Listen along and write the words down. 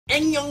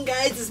Annyeong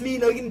guys, it's me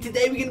Logan.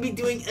 Today we're going to be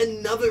doing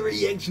another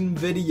reaction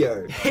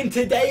video. And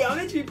today I'm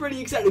actually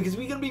pretty excited because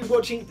we're going to be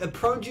watching a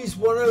Produce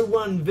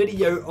 101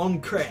 video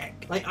on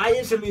crack. Like, I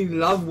actually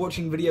love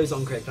watching videos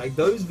on crack. Like,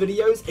 those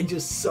videos are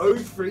just so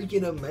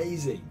freaking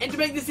amazing. And to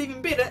make this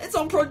even better, it's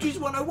on Produce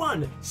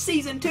 101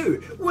 Season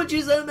 2, which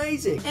is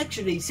amazing.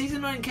 Actually,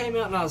 Season 9 came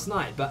out last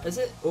night, but is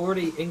it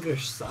already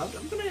English subbed?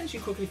 I'm going to actually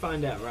quickly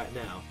find out right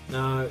now.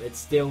 No, it's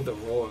still the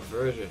raw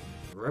version.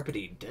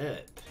 Rippity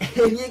dip.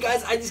 And yeah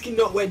guys, I just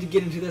cannot wait to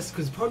get into this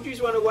because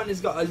Produce 101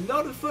 has got a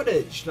lot of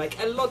footage, like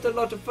a lot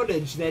of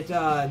footage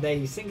that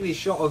they singly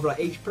shot of like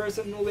each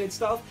person and all that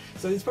stuff.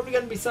 So there's probably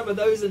going to be some of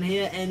those in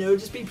here and it'll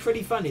just be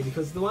pretty funny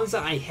because the ones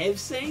that I have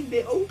seen,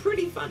 they're all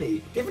pretty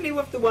funny. Definitely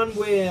with the one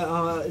where,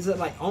 is it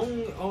like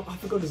I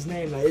forgot his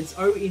name, like it's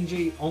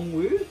ONG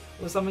Ongwoo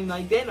or something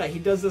like that. Like he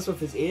does this with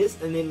his ears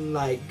and then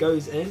like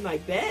goes in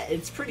like that.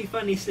 It's pretty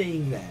funny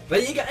seeing that.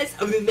 But yeah guys,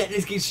 other than that,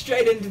 let's get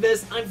straight into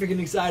this. I'm freaking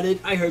excited.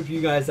 I hope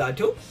you guys are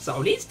too. So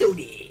let's do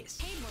this.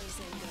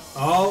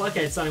 Oh,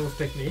 okay, it's starting with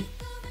Pick Me.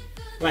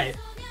 Wait.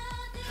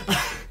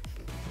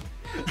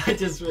 I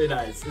just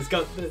realized it's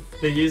got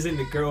they're using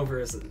the girl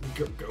voices,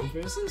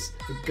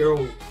 the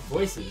girl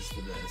voices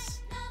for this.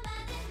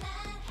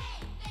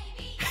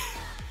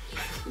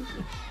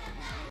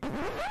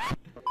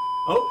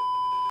 Oh.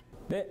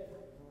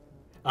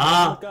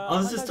 I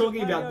was just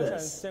talking about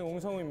this.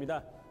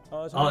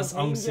 Oh, it's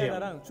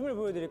옹세요. 춤을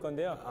보여드릴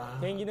건데요.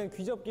 개인기는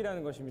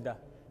귀접기라는 것입니다.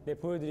 네,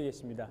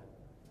 보여드리겠습니다.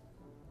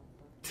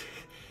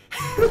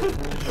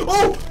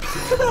 Oh!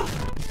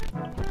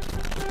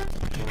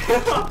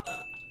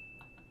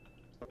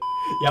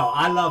 Yo,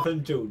 I love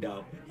him too,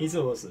 though. He's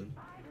awesome.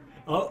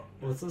 Oh,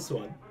 what's this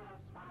one?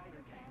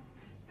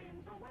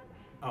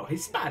 Oh,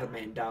 he's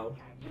Spider-Man, though.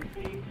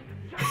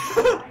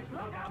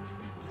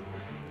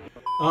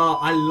 Oh,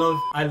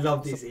 I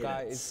love these edits.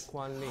 Guy is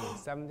Kwan Ling,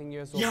 17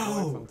 years old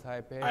boy from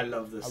Taipei. I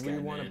love this guy, I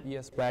really want to man. be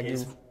a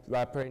swaggy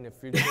rapper in the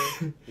future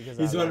because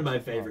he's one of my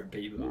favorite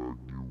people.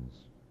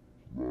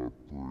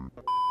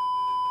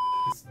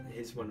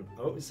 He's one of.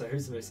 Oh, so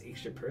who's the most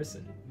extra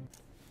person?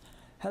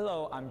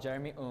 Hello, I'm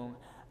Jeremy Ung.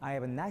 I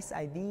have a nice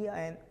idea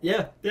and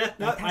yeah,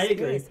 no, I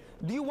agree.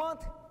 Do you want?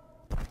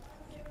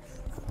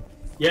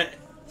 Yeah,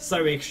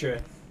 so extra.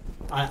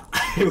 I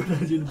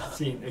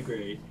 100%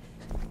 agree.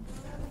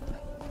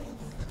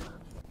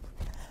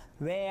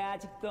 왜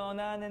아직도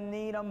나는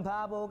이런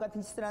바보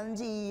같은 짓을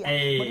하는지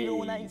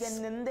머리로는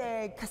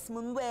알겠는데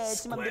가슴은 왜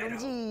지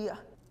맘대로인지.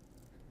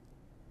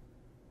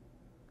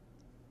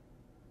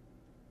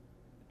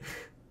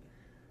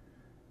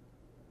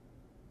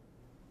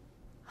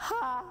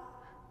 하.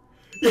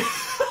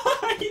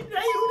 He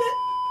nailed it.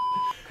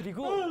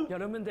 그리고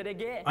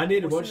여러분들에게 I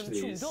need to watch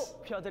these.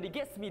 춤도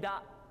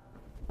펴드리겠습니다.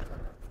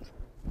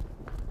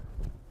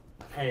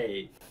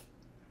 Hey,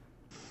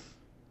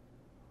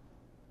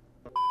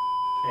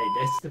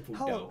 that's the full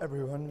Hello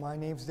everyone, my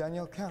name's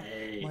Daniel Kang.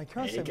 Hey, my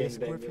concept is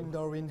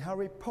Gryffindor in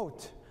Harry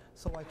Potter,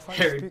 so I try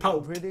Harry to speak Potter.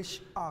 a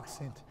British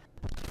accent.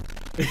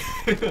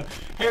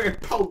 Harry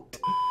Potter.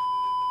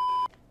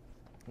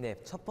 네,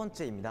 첫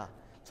번째입니다.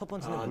 첫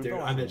번째는 Oh, dude,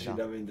 I'm actually 물방울입니다.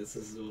 loving this.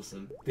 This is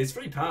awesome. There's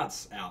 3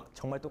 parts out.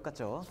 정말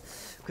똑같죠?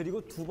 그리고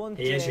두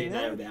He actually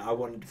nailed 번째는 that. I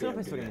wanted to be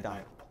able 트럼펫 to do 소리입니다.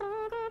 that.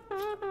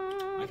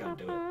 I can't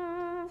do it.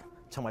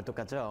 정말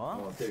똑같죠?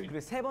 Oh, dude.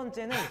 그리고 세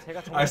번째는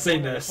제가 정말 I've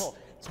seen this.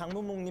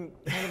 장문목님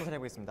성대모사를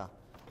해보겠습니다.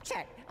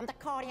 Check. I'm the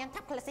Korean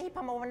top class hip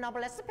hop over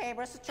novelist,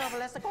 favorite,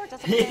 troubleless, gorgeous.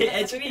 He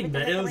actually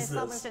nails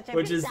this,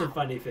 which is the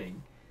funny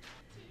thing.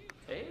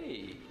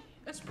 Hey,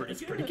 that's pretty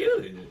good. Pretty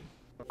good.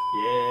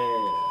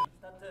 Yeah.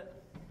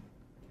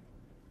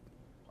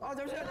 아,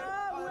 잠시만.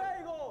 아, 뭐야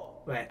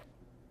이거? Wait.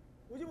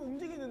 요즘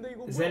움직이는데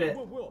이거 Is that it?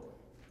 뭐야?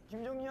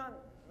 김정희한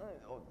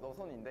너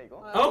손인데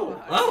이거?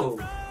 Oh,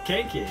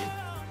 Kanky.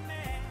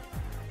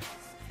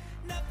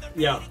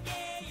 Yeah,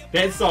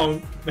 that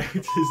song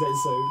matches that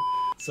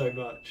so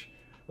much.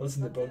 What's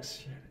in the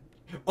box?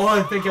 Oh,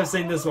 I think I've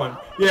seen this one.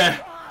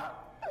 Yeah.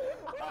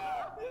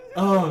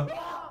 Oh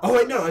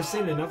wait, no, I've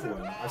seen another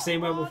one. I've seen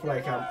one with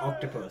like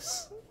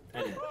octopus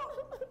in it.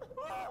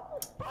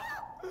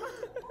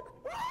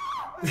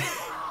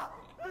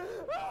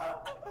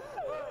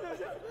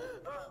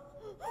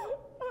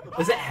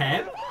 Is it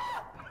ham?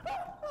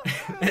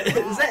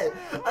 Is that?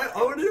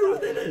 I want to know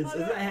what that is. Is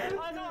that ham?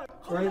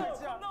 Right?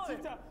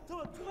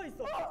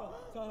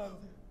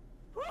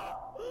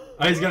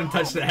 Oh, he's gonna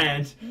touch the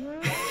hand.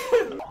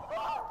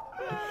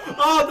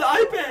 Oh, the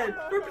iPad!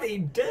 Rippity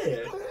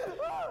dead.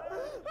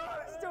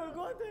 진짜 올 것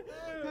같아.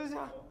 잠시만.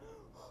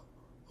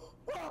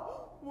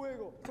 뭐야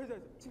이거?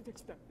 잠시만.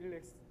 침착.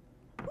 릴렉스.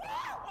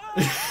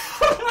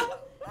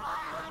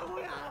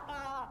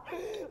 뭐야?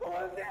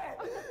 뭔데?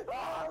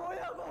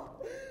 뭐냐고?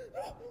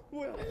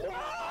 뭐야?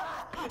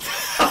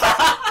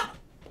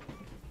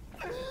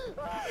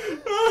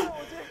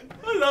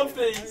 I love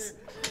these.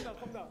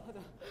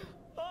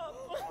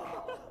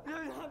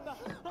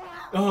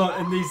 Oh,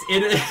 and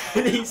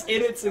these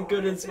edits are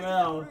good as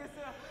well.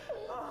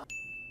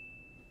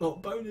 Oh,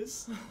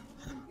 bonus.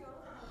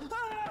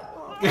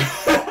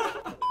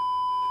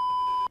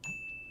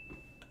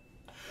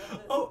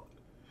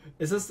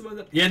 Is this the one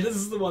that? Yeah, this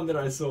is the one that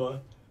I saw.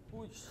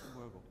 오이씨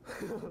뭐야 이거?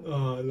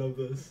 Oh, I love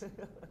this.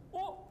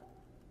 어?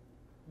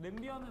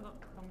 냄비 안에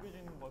담겨져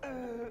있는 거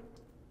같은데?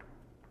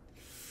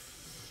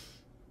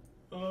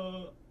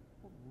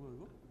 뭐야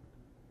이거?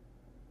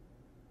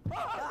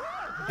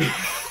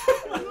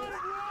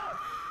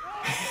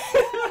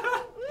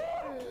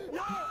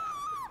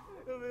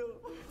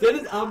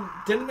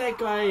 Didn't that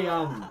guy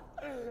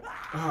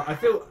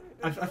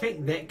I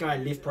think that guy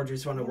left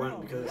Produce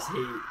 101 because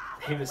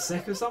he was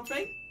sick or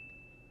something?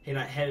 He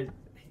like had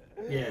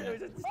yeah.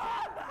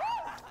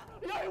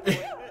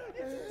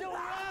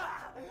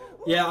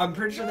 Yeah, I'm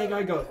pretty sure that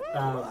guy got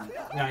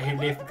no, he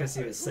left because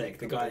he was sick,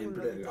 the guy in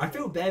blue. I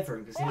feel bad for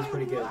him because he was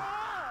pretty good.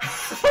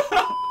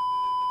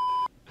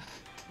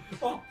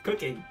 Oh,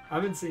 cooking. I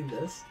haven't seen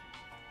this.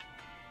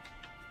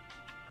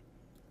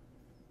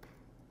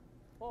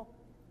 어?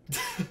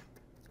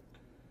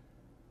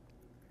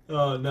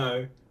 Oh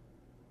no.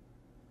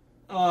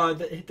 Oh,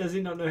 does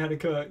he not know how to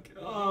cook?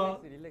 Oh.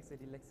 릴렉스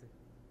릴렉스.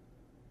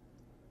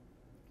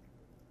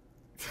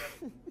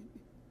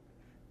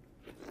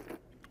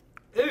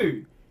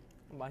 Ooh.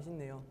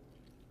 맛있네요.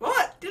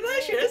 What?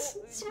 Delicious?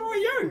 It's raw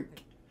yolk.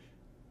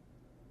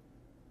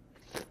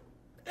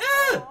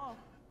 Ah!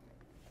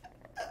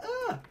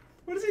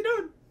 What is he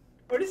doing?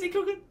 What is he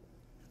cooking?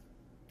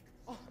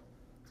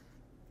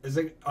 Is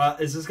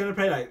this gonna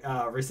play like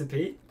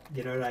recipe?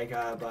 You know, like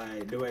by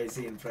Louis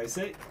and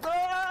Flosek?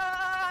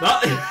 No.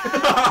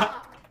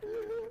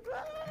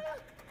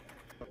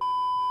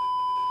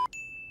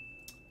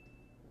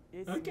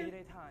 It's Okay.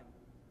 미래 time.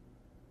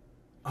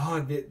 Oh,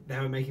 they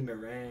were making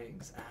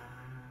meringues.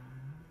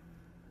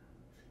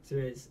 So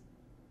it's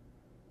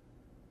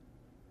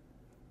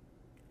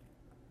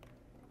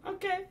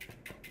okay.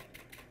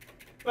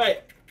 Wait.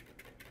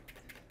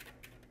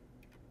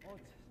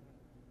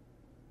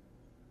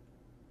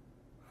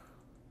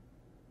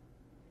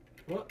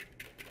 What?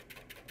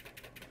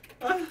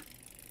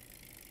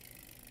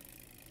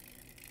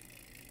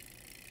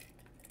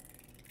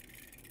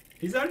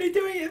 He's only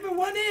doing it for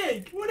one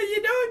egg. What are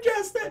you doing,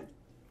 Justin?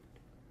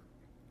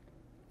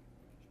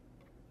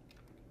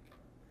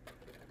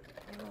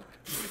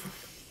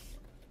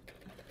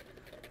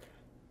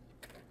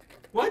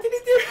 Why did he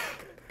do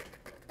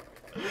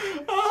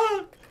it?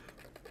 Ah,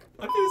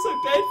 I feel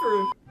so bad for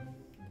him.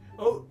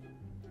 Oh.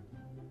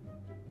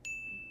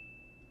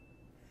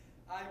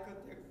 Eye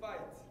contact fight.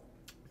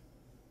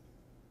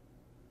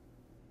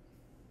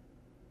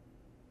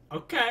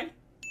 Okay.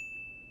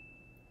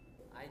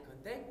 아이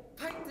컨택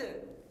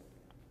파이트!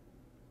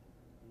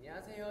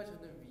 안녕하세요.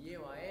 저는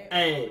위에와의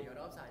Hey.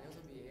 19살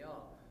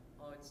안영섭이에요.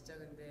 진짜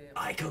근데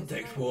Eye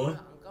contact war?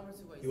 안 감을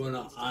수가 있어요. You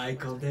wanna 진짜 eye 정말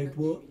contact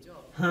장난 war? 게임이죠.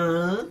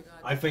 Huh?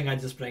 I think I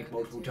just blinked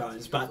multiple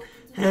times, but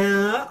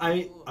huh?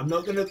 I'm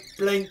not gonna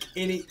blink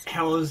any.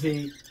 How is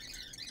he?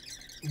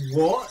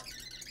 What?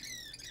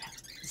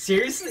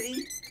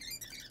 Seriously?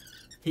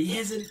 He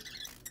hasn't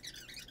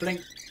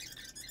blinked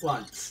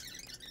once.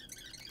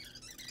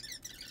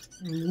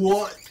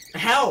 What?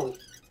 How?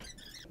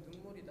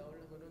 눈물이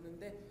나오려고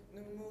그러는데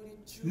눈물이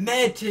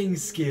Matching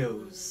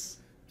skills.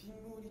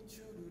 빗물이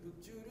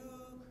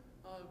주르륵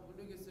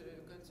모르겠어요.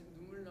 약간 지금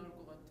눈물 나올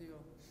것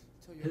같아요.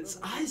 저 His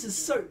여러분 eyes are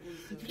so.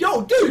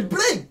 Yo, dude,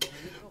 blink!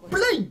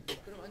 Blink!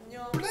 그럼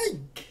안녕.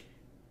 Blink!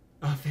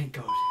 Oh, thank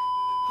God.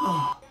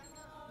 Oh.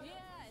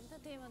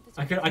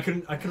 I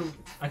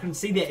couldn't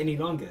see that any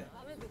longer.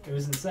 It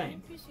was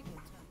insane.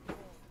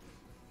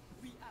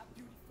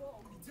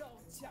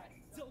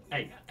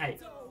 Hey.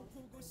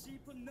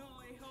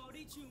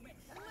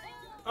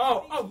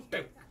 Oh,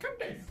 dude, come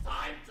down.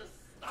 Time to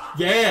stop.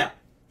 Yeah,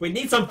 we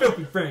need some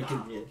filthy Frank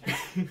in here.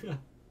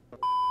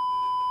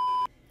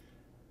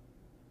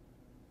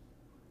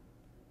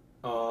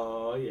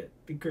 Oh yeah,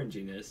 the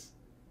cringiness.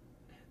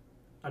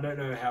 I don't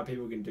know how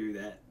people can do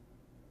that.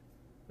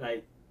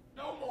 Like,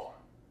 No more.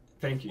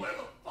 thank you. Where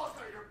the fuck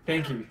are your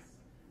Thank parents? you.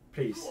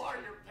 Please. Who are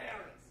your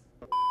parents?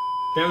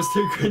 That was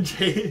too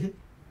cringy.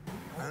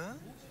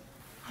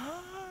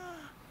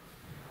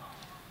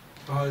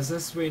 Oh, is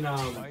this when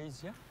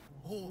YG야?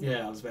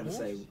 yeah, I was about to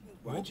say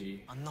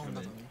YG. 안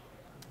나온다더니.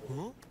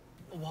 어?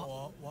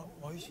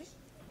 YG?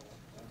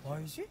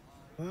 YG?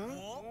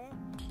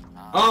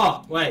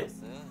 Oh, wait.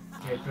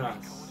 K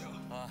plus.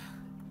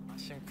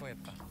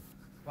 심쿵했다.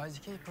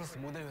 YG K 플러스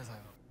모델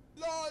회사요.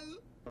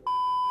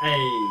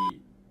 Hey.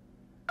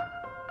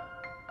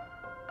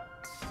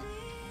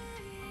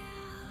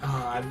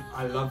 Oh,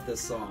 I love this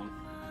song.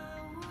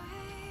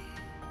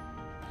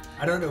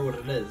 I don't know what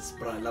it is,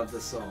 but I love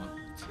this song.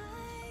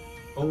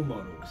 All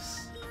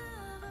models.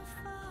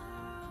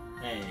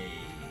 Hey.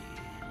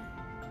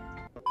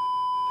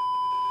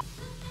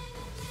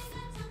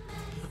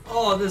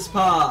 Oh, this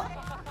part.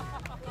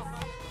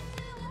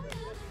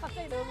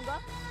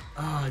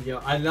 Oh, yeah,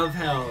 I love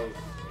how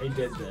he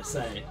did this,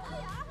 eh?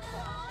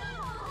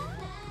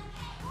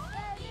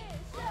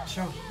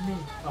 Show me.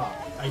 Oh,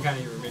 I can't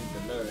even remember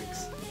the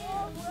lyrics.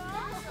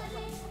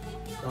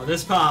 Oh,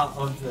 this part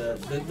of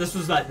this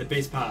was like the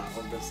best part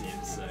of this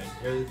episode.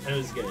 It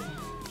was good.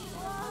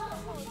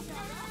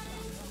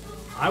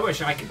 I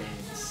wish I could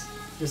dance,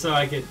 just so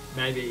I could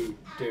maybe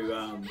do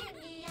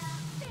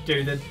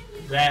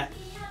that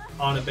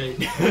on a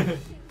beat.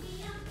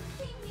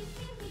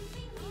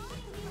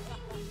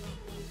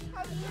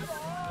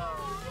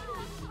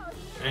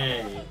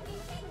 Hey.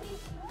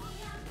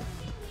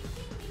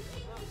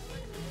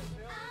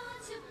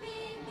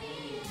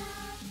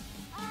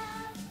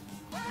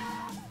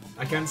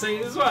 I can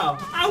sing as well.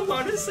 I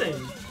want to sing.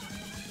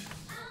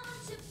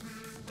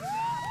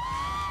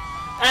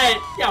 Hey,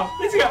 yo,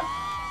 let's go.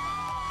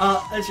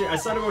 Actually, I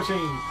started watching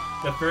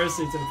the first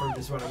season from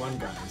Just 101,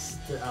 guys,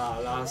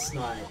 last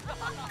night,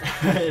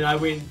 and I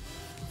went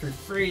through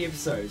 3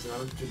 episodes, and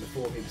I'm up to the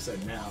 4th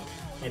episode now.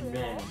 And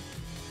man,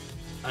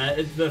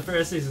 the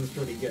first season's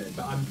pretty good,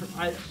 but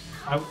I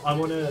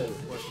want to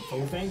watch the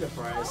full thing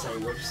before I say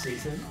which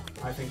season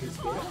I think is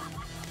better.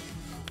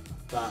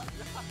 But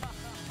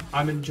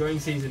I'm enjoying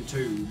season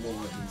 2 more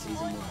than season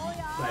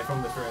 1, like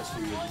from the first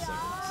few episodes.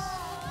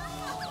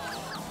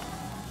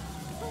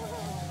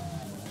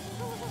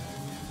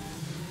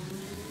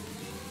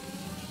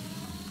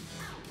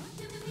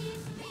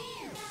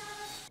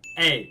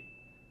 Hey.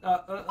 Oh,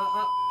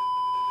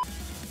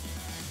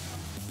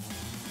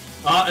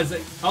 is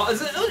it? Oh,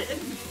 is it? Oh,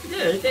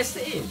 yeah, that's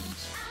the end.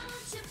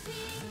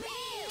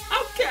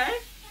 Okay.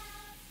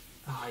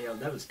 Oh, yo,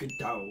 that was good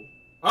though.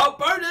 Oh,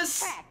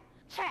 bonus!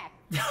 Check.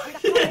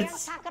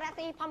 Yes.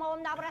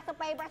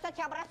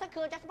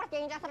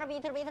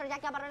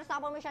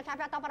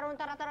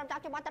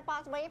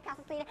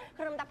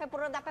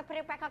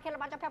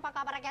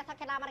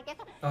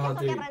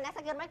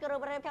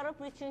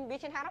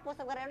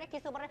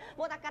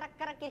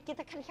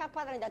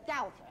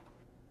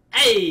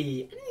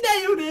 Hey,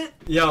 nailed it!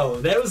 Yo,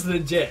 that was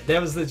legit.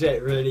 That was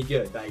legit really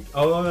good. Like,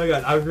 oh my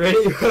god, I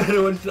really want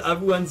to watch the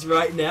other ones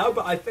right now,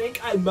 but I think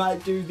I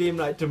might do them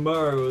like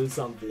tomorrow or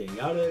something.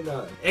 I don't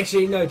know.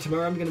 Actually, no,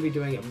 tomorrow I'm going to be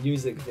doing a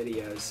music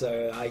video,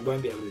 so I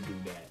won't be able to do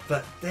that.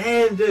 But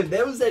damn, dude,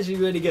 that was actually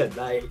really good.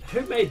 Like,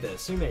 who made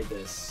this? Who made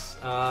this?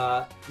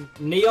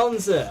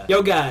 Neonza.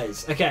 Yo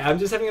guys, okay, I'm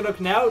just having a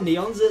look now.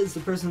 Neonza is the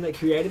person that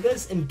created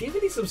this, and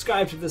definitely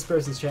subscribe to this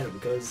person's channel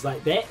because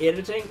like their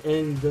editing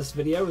in this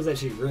video was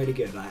actually really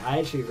good. Like I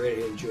actually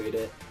really enjoyed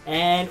it,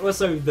 and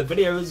also the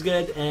video was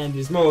good, and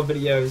there's more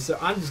videos, so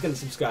I'm just gonna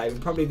subscribe,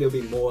 and probably there'll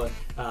be more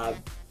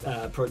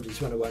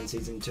Produce 101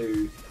 Season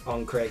 2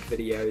 on Crack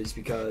videos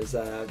because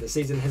the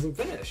season hasn't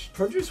finished.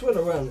 Produce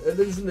 101, it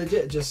is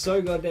legit just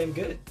so goddamn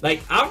good.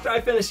 Like after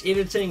I finish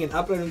editing and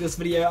uploading this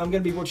video, I'm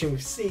going to be watching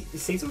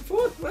Season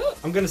 4? Well,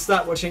 I'm going to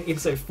start watching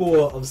Episode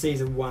 4 of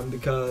Season 1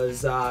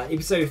 because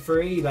Episode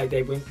 3, like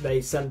they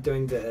started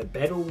doing the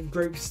battle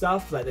group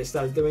stuff, like they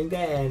started doing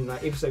that, and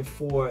like Episode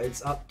 4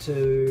 it's up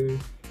to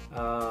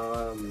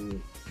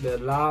the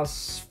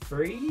last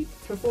 3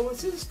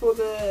 performances for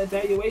the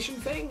evaluation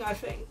thing, I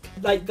think.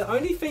 Like, the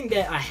only thing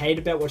that I hate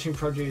about watching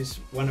Produce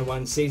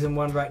 101 Season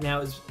 1 right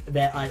now is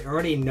that I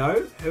already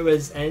know who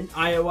is in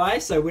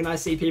IOI, so when I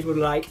see people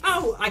like,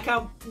 oh, I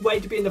can't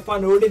wait to be in the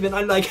final 11,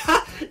 I'm like,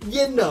 ha,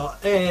 you're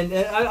not. And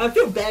I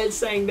feel bad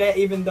saying that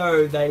even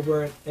though they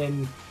weren't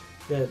in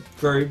the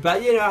group,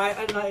 but you know,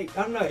 I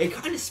don't know, it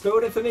kind of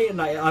spoiled it for me, and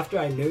like after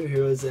I knew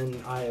who was in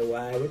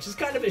IOI, which is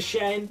kind of a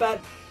shame, but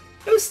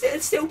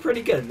it's still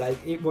pretty good, like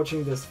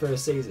watching this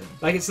first season.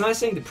 Like it's nice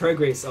seeing the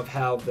progress of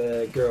how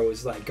the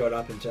girls like got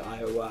up into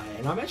IOI,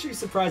 and I'm actually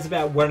surprised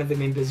about one of the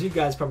members. You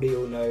guys probably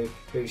all know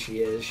who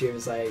she is. She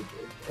was like,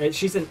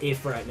 she's an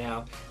F right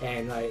now,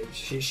 and like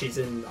she's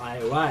in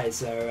IOI,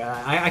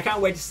 so I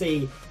can't wait to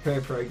see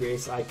her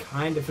progress. I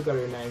kind of forgot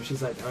her name.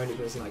 She's like the only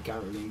person I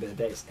can't remember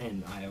that's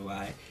in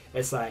IOI.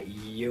 It's like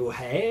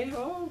Yohei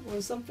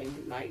or something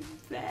like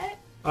that.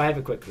 I'll have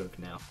a quick look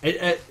now.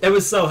 It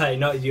was Sohei,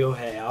 not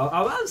Yohei.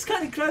 I was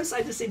kind of close.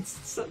 I just said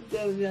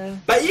something.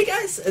 But yeah,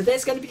 guys,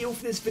 that's going to be all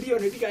for this video.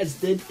 I hope you guys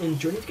did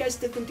enjoy. If you guys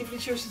did, then definitely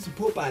show some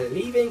support by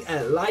leaving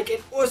a like,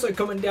 and also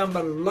comment down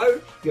below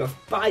your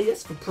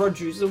bias for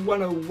Produce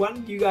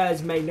 101. You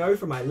guys may know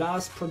from my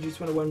last Produce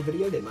 101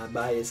 video that my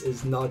bias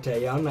is not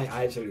Taeyong. Like,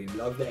 I absolutely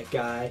love that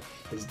guy.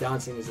 His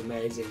dancing is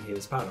amazing. He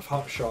was part of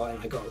Hot Shot,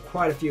 and I got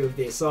quite a few of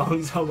their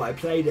songs on my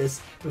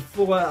playlist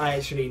before I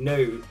actually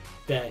knew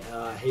that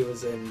he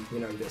was in, you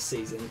know, this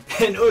season.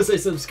 And also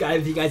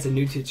subscribe if you guys are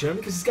new to the channel,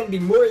 because there's going to be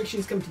more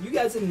reactions coming to you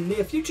guys in the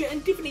near future,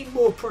 and definitely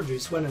more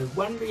Produce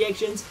 101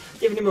 reactions,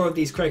 definitely more of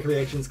these crack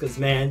reactions, because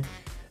man,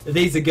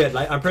 these are good.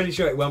 Like, I'm pretty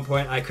sure at one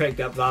point I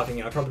cracked up laughing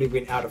and I probably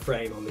went out of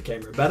frame on the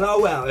camera, but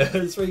oh well, it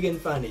was freaking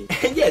funny.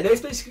 And yeah,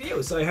 that's basically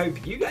it. So I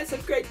hope you guys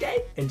have a great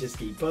day and just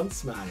keep on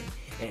smiling.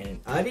 And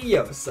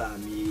adios,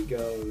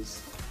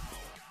 amigos.